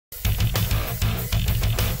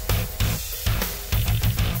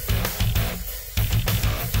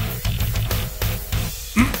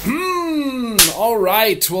All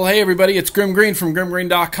right. Well, hey, everybody. It's GrimmGreen from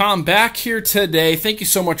GrimmGreen.com back here today. Thank you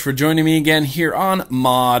so much for joining me again here on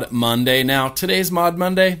Mod Monday. Now, today's Mod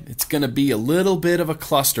Monday, it's going to be a little bit of a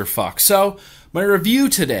clusterfuck. So, my review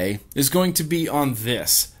today is going to be on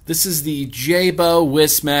this. This is the Jabo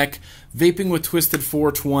Wismec Vaping with Twisted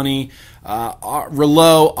 420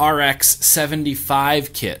 Reuleaux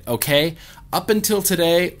RX75 Kit, okay? Up until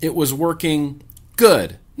today, it was working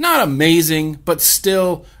good. Not amazing, but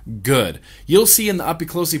still good. You'll see in the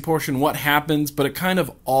uppy-closey portion what happens, but it kind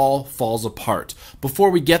of all falls apart. Before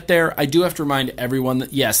we get there, I do have to remind everyone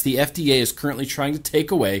that yes, the FDA is currently trying to take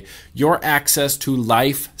away your access to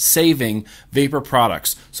life-saving vapor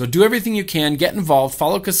products. So do everything you can, get involved,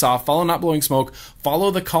 follow Kasaf, follow Not Blowing Smoke, follow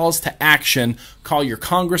the calls to action, call your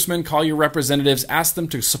congressmen, call your representatives, ask them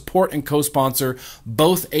to support and co-sponsor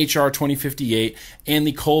both H.R. 2058 and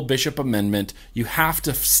the Cole Bishop Amendment. You have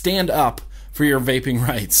to stand up for your vaping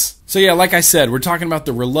rights. So yeah, like I said, we're talking about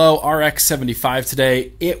the Reuleaux RX75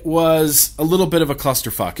 today. It was a little bit of a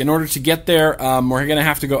clusterfuck. In order to get there, we're going to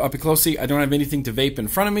have to go uppy-closey. I don't have anything to vape in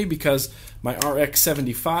front of me because my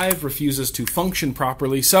RX75 refuses to function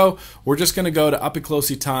properly. So we're just going to go to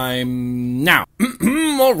uppy-closey time now.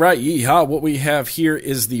 All right, yeehaw. What we have here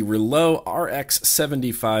is the Reuleaux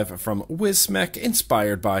RX75 from Wismec,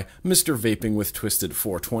 inspired by Mr. Vaping with Twisted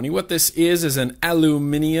 420. What this is an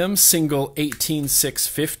aluminum single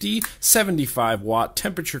 18650 75 watt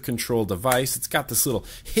temperature control device. It's got this little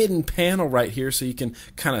hidden panel right here so you can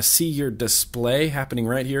kind of see your display happening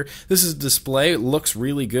right here. This is a display. It looks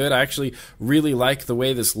really good. I actually really like the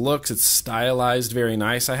way this looks. It's stylized very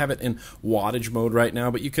nice. I have it in wattage mode right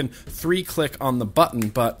now, but you can 3-click on the button,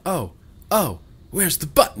 but where's the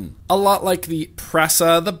button? A lot like the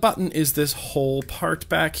Pressa, the button is this whole part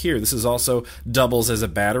back here. This is also doubles as a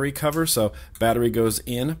battery cover, so battery goes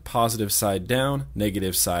in, positive side down,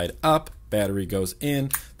 negative side up, battery goes in,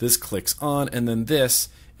 this clicks on, and then this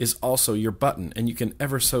is also your button, and you can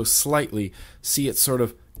ever so slightly see it sort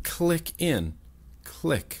of click in.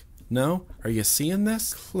 Click. No? Are you seeing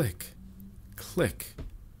this? Click. Click.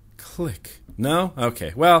 Click. No?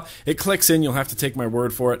 Okay. Well, it clicks in. You'll have to take my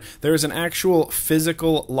word for it. There's an actual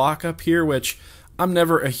physical lockup here, which I'm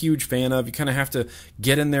never a huge fan of. You kind of have to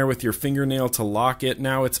get in there with your fingernail to lock it.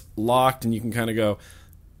 Now it's locked, and you can kind of go,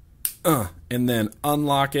 and then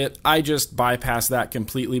unlock it. I just bypass that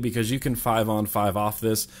completely because you can 5-on, 5-off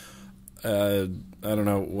this. I don't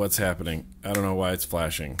know what's happening. I don't know why it's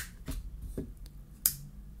flashing.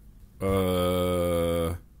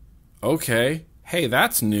 Okay. Hey,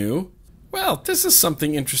 that's new. Well, this is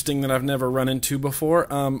something interesting that I've never run into before.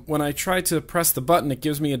 When I try to press the button, it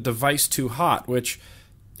gives me a device too hot, which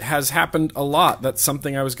has happened a lot. That's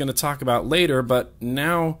something I was going to talk about later, but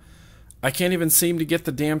now I can't even seem to get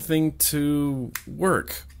the damn thing to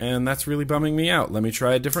work, and that's really bumming me out. Let me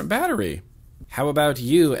try a different battery. How about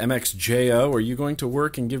you, MXJO? Are you going to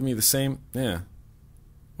work and give me the same? Yeah.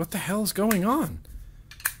 What the hell is going on?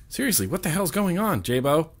 Seriously, what the hell's going on,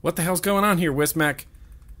 Jabo? What the hell's going on here, Wismec?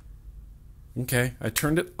 Okay, I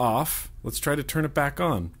turned it off. Let's try to turn it back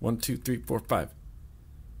on. 1, 2, 3, 4,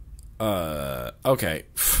 5. Okay.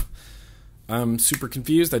 I'm super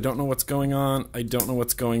confused. I don't know what's going on. I don't know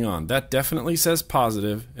what's going on. That definitely says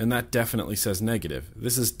positive, and that definitely says negative.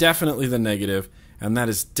 This is definitely the negative, and that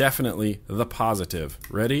is definitely the positive.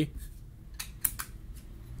 Ready?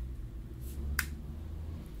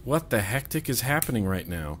 What the hectic is happening right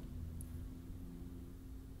now?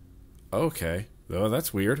 Okay. Oh,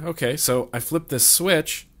 that's weird. Okay, so I flip this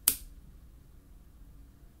switch.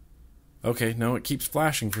 Okay, no, it keeps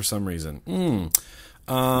flashing for some reason.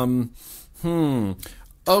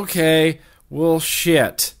 Okay, well,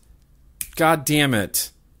 shit. God damn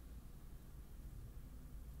it.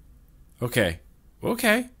 Okay.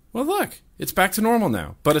 Okay. Well, look. It's back to normal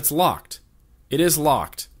now, but it's locked. It is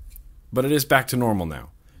locked, but it is back to normal now.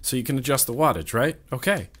 So you can adjust the wattage, right?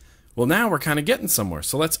 Okay. Well, now we're kind of getting somewhere.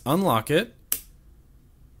 So let's unlock it.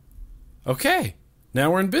 Okay,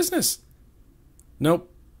 now we're in business.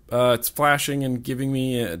 Nope, it's flashing and giving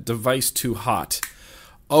me a device too hot.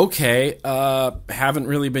 Okay, haven't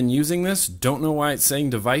really been using this. Don't know why it's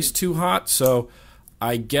saying device too hot, so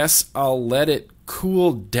I guess I'll let it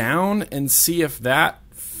cool down and see if that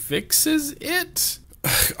fixes it.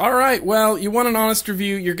 Alright, well, you want an honest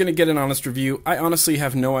review, you're going to get an honest review. I honestly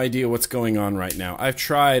have no idea what's going on right now. I've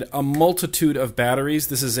tried a multitude of batteries.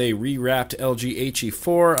 This is a rewrapped LG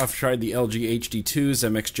HE4. I've tried the LG HD2s,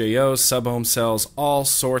 MXJOs, sub-ohm cells, all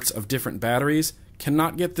sorts of different batteries.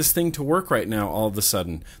 cannot get this thing to work right now all of a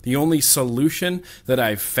sudden. The only solution that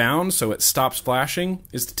I've found so it stops flashing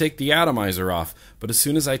is to take the atomizer off. But as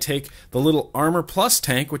soon as I take the little Armor Plus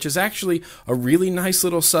tank, which is actually a really nice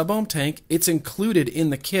little sub-ohm tank, it's included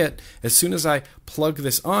in the kit. As soon as I plug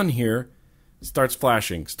this on here, it starts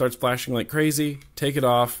flashing like crazy. Take it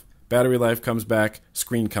off, battery life comes back,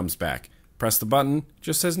 screen comes back. Press the button,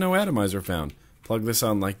 just says no atomizer found. Plug this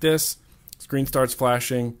on like this, screen starts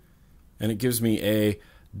flashing, and it gives me a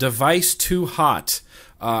device too hot.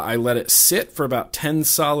 I let it sit for about 10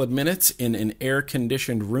 solid minutes in an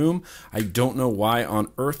air-conditioned room. I don't know why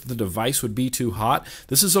on earth the device would be too hot.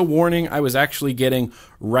 This is a warning I was actually getting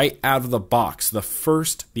right out of the box.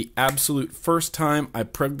 The absolute first time I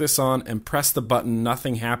plugged this on and pressed the button,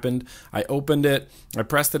 nothing happened. I opened it, I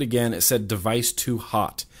pressed it again, it said device too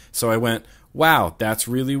hot. So I went, wow, that's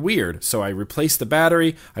really weird. So I replaced the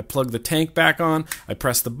battery, I plugged the tank back on, I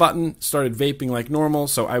pressed the button, started vaping like normal,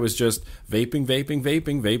 so I was just vaping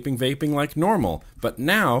like normal. But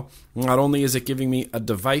now, not only is it giving me a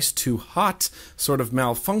device too hot sort of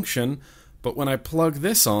malfunction, but when I plug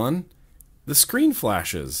this on, the screen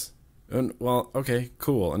flashes. And, well, okay,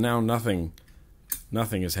 cool. And now nothing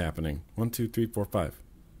is happening. 1, 2, 3, 4, 5.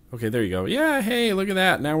 Okay, there you go. Yeah, hey, look at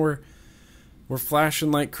that. Now we're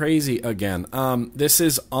flashing like crazy again. This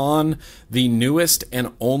is on the newest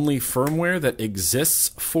and only firmware that exists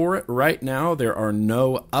for it right now. There are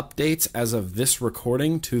no updates as of this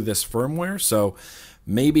recording to this firmware, so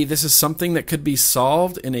maybe this is something that could be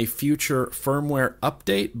solved in a future firmware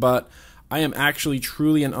update, but I am actually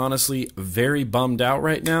truly and honestly very bummed out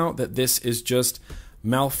right now that this is just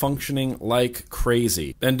malfunctioning like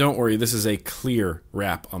crazy. And don't worry, this is a clear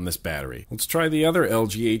wrap on this battery. Let's try the other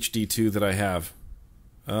LG HD2 that I have.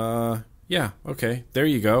 Yeah, okay, there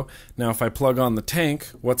you go. Now if I plug on the tank,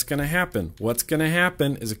 what's gonna happen? What's gonna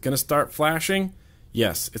happen? Is it gonna start flashing?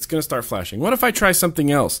 Yes, it's gonna start flashing. What if I try something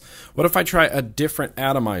else? What if I try a different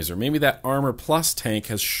atomizer? Maybe that Armor Plus tank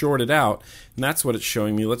has shorted out, and that's what it's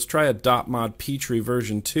showing me. Let's try a .mod Petri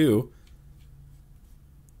version 2.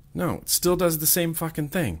 No, it still does the same fucking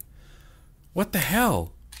thing. What the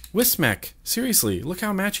hell? Wismec, seriously, look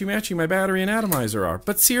how matchy-matchy my battery and atomizer are.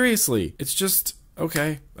 But seriously, it's just,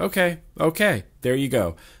 okay, there you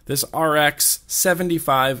go. This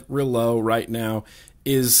RX75 Reuleaux right now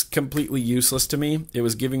is completely useless to me. It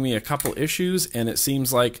was giving me a couple issues, and it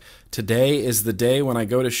seems like today is the day when I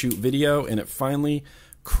go to shoot video, and it finally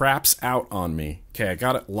craps out on me. Okay, I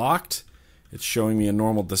got it locked. It's showing me a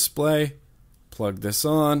normal display. Plug this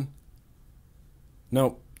on.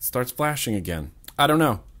 Nope, it starts flashing again. I don't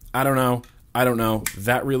know.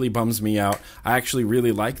 That really bums me out. I actually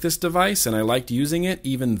really like this device, and I liked using it,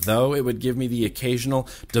 even though it would give me the occasional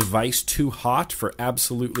device too hot for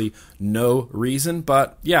absolutely no reason.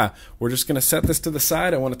 But yeah, we're just going to set this to the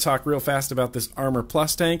side. I want to talk real fast about this Armor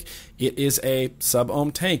Plus tank. It is a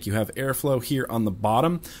sub-ohm tank. You have airflow here on the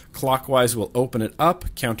bottom. Clockwise will open it up.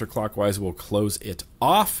 Counterclockwise will close it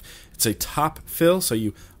off. It's a top fill, so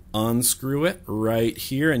you unscrew it right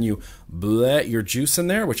here and you bleh your juice in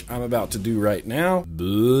there, which I'm about to do right now.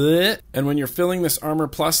 Bleh. And when you're filling this Armor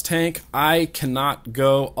Plus tank, I cannot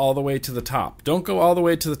go all the way to the top. Don't go all the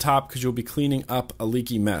way to the top because you'll be cleaning up a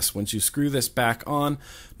leaky mess. Once you screw this back on,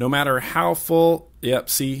 no matter how full, yep,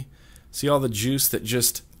 see all the juice that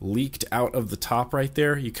just leaked out of the top right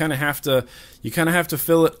there? You kind of have to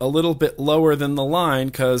fill it a little bit lower than the line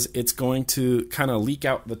because it's going to kind of leak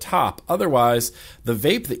out the top. Otherwise, the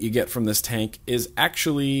vape that you get from this tank is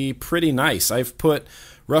actually pretty nice. I've put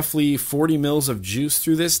roughly 40 mils of juice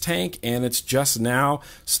through this tank, and it's just now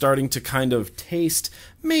starting to kind of taste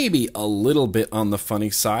maybe a little bit on the funny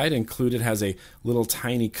side. Included has a little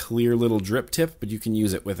tiny clear little drip tip, but you can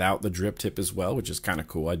use it without the drip tip as well, which is kind of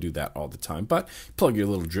cool. I do that all the time. But plug your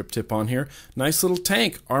little drip tip on here. Nice little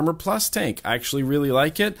tank, Armor Plus tank. I actually really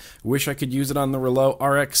like it. Wish I could use it on the Reuleaux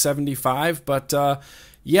RX75, but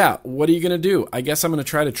yeah, what are you going to do? I guess I'm going to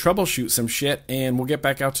try to troubleshoot some shit, and we'll get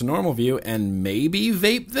back out to normal view and maybe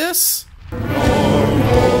vape this?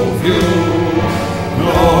 Normal view.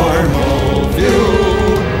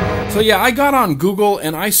 So yeah, I got on Google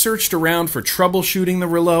and I searched around for troubleshooting the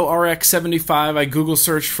Reuleaux RX75. I Google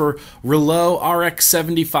searched for Reuleaux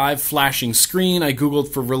RX75 flashing screen. I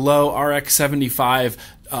Googled for Reuleaux RX75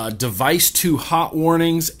 device too hot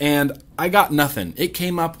warnings, and I got nothing. It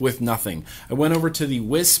came up with nothing. I went over to the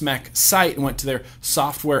Wismec site and went to their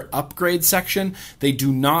software upgrade section. They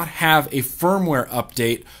do not have a firmware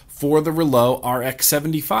update for the Reuleaux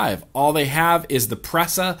RX75. All they have is the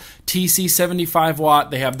Pressa TC 75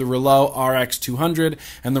 watt. They have the Reuleaux RX200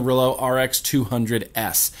 and the Reuleaux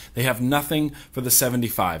RX200S. They have nothing for the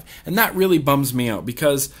 75. And that really bums me out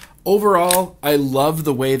because overall, I love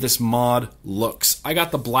the way this mod looks. I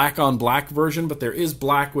got the black on black version, but there is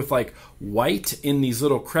black with like white in these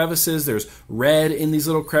little crevices. There's red in these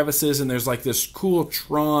little crevices, and there's like this cool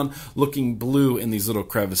Tron looking blue in these little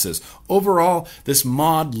crevices. Overall, this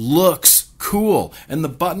mod looks cool, and the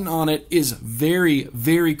button on it is very,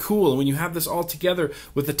 very cool. And when you have this all together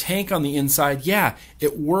with the tank on the inside, yeah,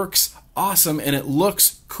 it works awesome and it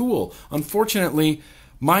looks cool. Unfortunately,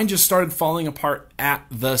 mine just started falling apart at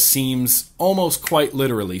the seams, almost quite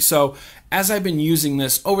literally. So as I've been using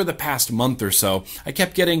this over the past month or so, I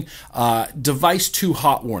kept getting device too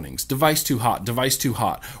hot warnings, device too hot, device too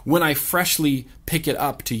hot. When I freshly pick it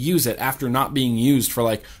up to use it after not being used for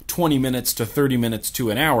like 20 minutes to 30 minutes to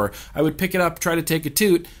an hour, I would pick it up, try to take a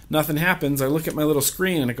toot, nothing happens. I look at my little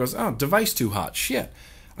screen and it goes, oh, device too hot, shit.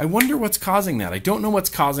 I wonder what's causing that. I don't know what's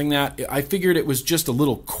causing that. I figured it was just a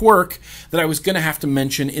little quirk that I was going to have to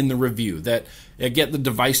mention in the review, that I get the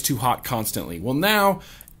device too hot constantly. Well, now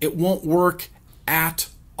it won't work at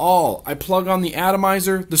all. I plug on the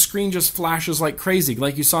atomizer, the screen just flashes like crazy,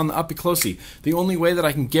 like you saw in the up closey. The only way that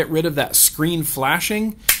I can get rid of that screen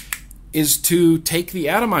flashing is to take the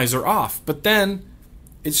atomizer off. But then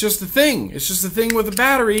it's just a thing. It's just a thing with a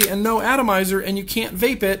battery and no atomizer, and you can't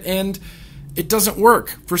vape it, and it doesn't work.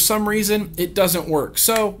 For some reason, it doesn't work.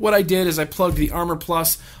 So what I did is I plugged the Armor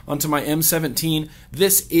Plus onto my M17.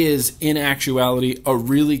 This is, in actuality, a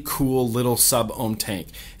really cool little sub-ohm tank.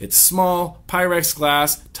 It's small, Pyrex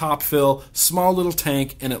glass, top fill, small little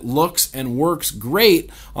tank, and it looks and works great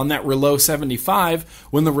on that Reuleaux 75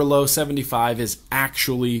 when the Reuleaux 75 is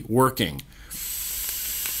actually working.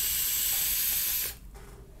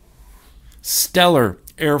 Stellar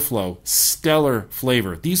airflow, stellar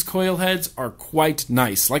flavor. These coil heads are quite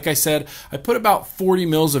nice. Like I said, I put about 40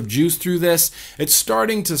 mils of juice through this. It's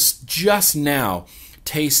starting to just now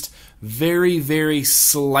taste very, very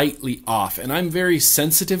slightly off, and I'm very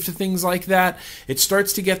sensitive to things like that. It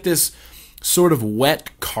starts to get this sort of wet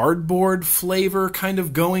cardboard flavor kind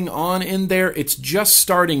of going on in there. It's just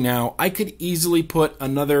starting now. I could easily put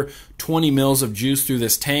another 20 mils of juice through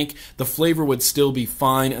this tank. The flavor would still be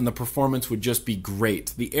fine and the performance would just be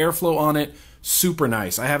great. The airflow on it, super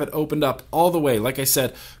nice. I have it opened up all the way. Like I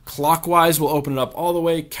said, clockwise will open it up all the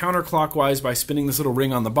way, counterclockwise by spinning this little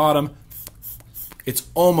ring on the bottom. It's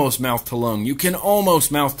almost mouth to lung. You can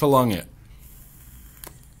almost mouth to lung it.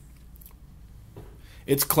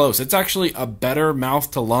 It's close. It's actually a better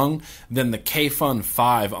mouth to lung than the K-Fun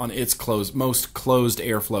 5 on its most closed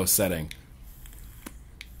airflow setting.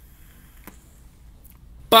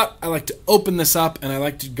 But I like to open this up and I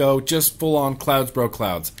like to go just full on clouds, bro,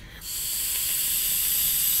 clouds.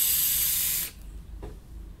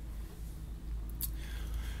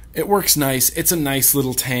 It works nice. It's a nice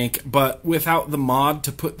little tank, but without the mod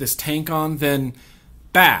to put this tank on, then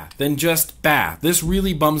bah. Then just bah. This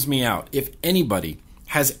really bums me out. If anybody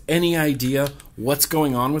has any idea what's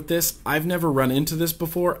going on with this, I've never run into this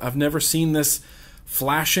before. I've never seen this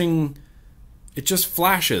flashing. It just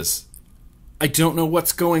flashes. I don't know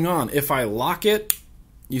what's going on. If I lock it,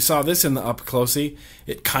 you saw this in the up closey,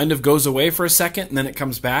 it kind of goes away for a second and then it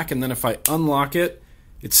comes back, and then if I unlock it,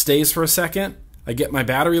 it stays for a second. I get my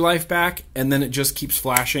battery life back, and then it just keeps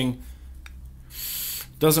flashing.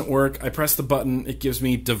 Doesn't work. I press the button, it gives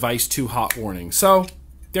me device too hot warning. So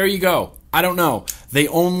there you go. I don't know. They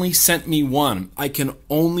only sent me one. I can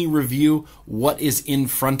only review what is in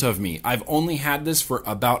front of me. I've only had this for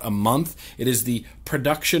about a month. It is the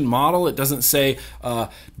production model. It doesn't say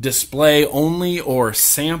display only or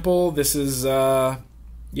sample. This is,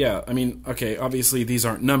 yeah, I mean, okay, obviously these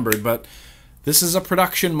aren't numbered, but this is a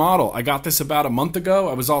production model. I got this about a month ago.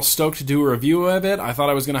 I was all stoked to do a review of it. I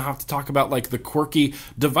thought I was going to have to talk about like the quirky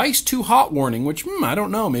device too hot warning, which I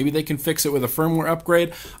don't know. Maybe they can fix it with a firmware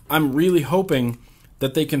upgrade. I'm really hoping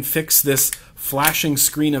that they can fix this flashing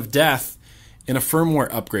screen of death in a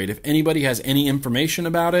firmware upgrade. If anybody has any information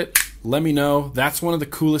about it, let me know. That's one of the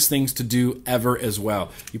coolest things to do ever as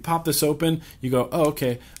well. You pop this open, you go, oh,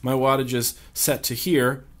 okay, my wattage is set to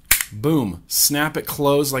here. Boom. Snap it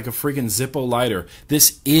closed like a freaking Zippo lighter.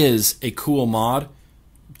 This is a cool mod.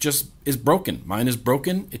 Just is broken. Mine is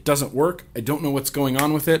broken. It doesn't work. I don't know what's going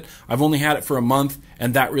on with it. I've only had it for a month,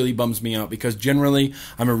 and that really bums me out because generally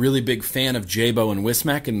I'm a really big fan of Jabo and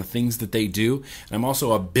Wismac and the things that they do. And I'm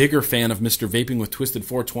also a bigger fan of Mr. Vaping with Twisted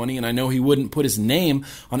 420, and I know he wouldn't put his name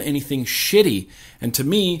on anything shitty. And to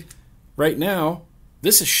me, right now,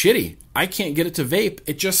 this is shitty. I can't get it to vape.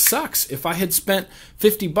 It just sucks. If I had spent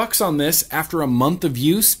 50 bucks on this, after a month of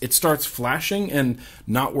use, it starts flashing and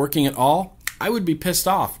not working at all, I would be pissed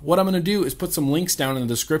off. What I'm going to do is put some links down in the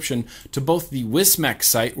description to both the Wismec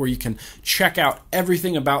site, where you can check out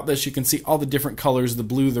everything about this. You can see all the different colors, the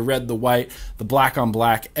blue, the red, the white, the black on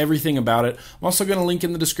black, everything about it. I'm also going to link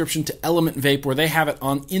in the description to Element Vape, where they have it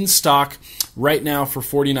in stock right now for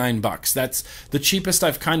 49 bucks. That's the cheapest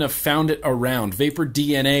I've kind of found it around. Vapor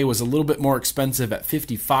DNA was a little bit more expensive at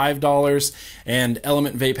 $55, and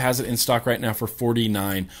Element Vape has it in stock right now for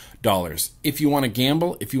 $49. If you want to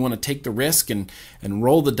gamble, if you want to take the risk and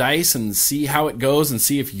roll the dice and see how it goes and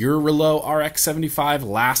see if your Reuleaux RX75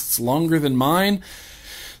 lasts longer than mine,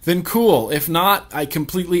 then cool. If not, I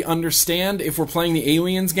completely understand. If we're playing the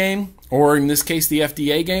Aliens game, or in this case the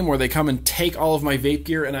FDA game, where they come and take all of my vape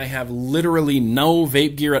gear and I have literally no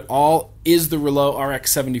vape gear at all, is the Reuleaux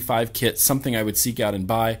RX75 kit something I would seek out and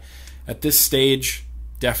buy? At this stage,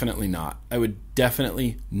 definitely not. I would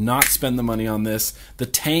definitely not spend the money on this. The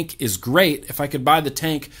tank is great. If I could buy the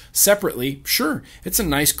tank separately, sure. It's a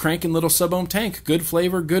nice cranking little sub-ohm tank. Good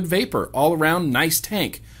flavor, good vapor. All around, nice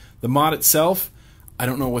tank. The mod itself, I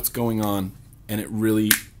don't know what's going on, and it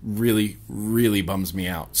really, really, really bums me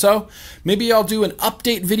out. So maybe I'll do an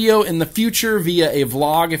update video in the future via a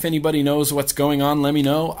vlog. If anybody knows what's going on, let me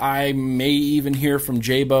know. I may even hear from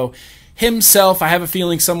Jabo himself. I have a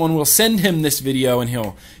feeling someone will send him this video and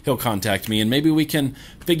he'll contact me, and maybe we can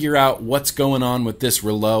figure out what's going on with this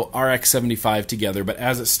Reuleaux RX75 together. But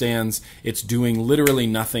as it stands, it's doing literally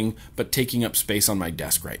nothing but taking up space on my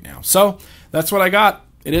desk right now. So that's what I got.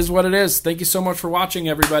 It is what it is. Thank you so much for watching,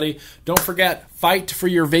 everybody. Don't forget, fight for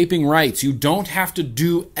your vaping rights. You don't have to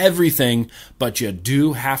do everything, but you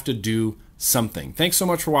do have to do something. Thanks so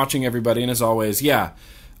much for watching, everybody, and as always, yeah,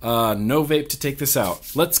 no vape to take this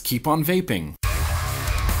out. Let's keep on vaping.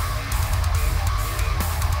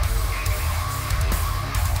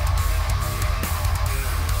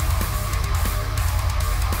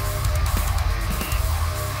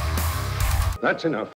 That's enough.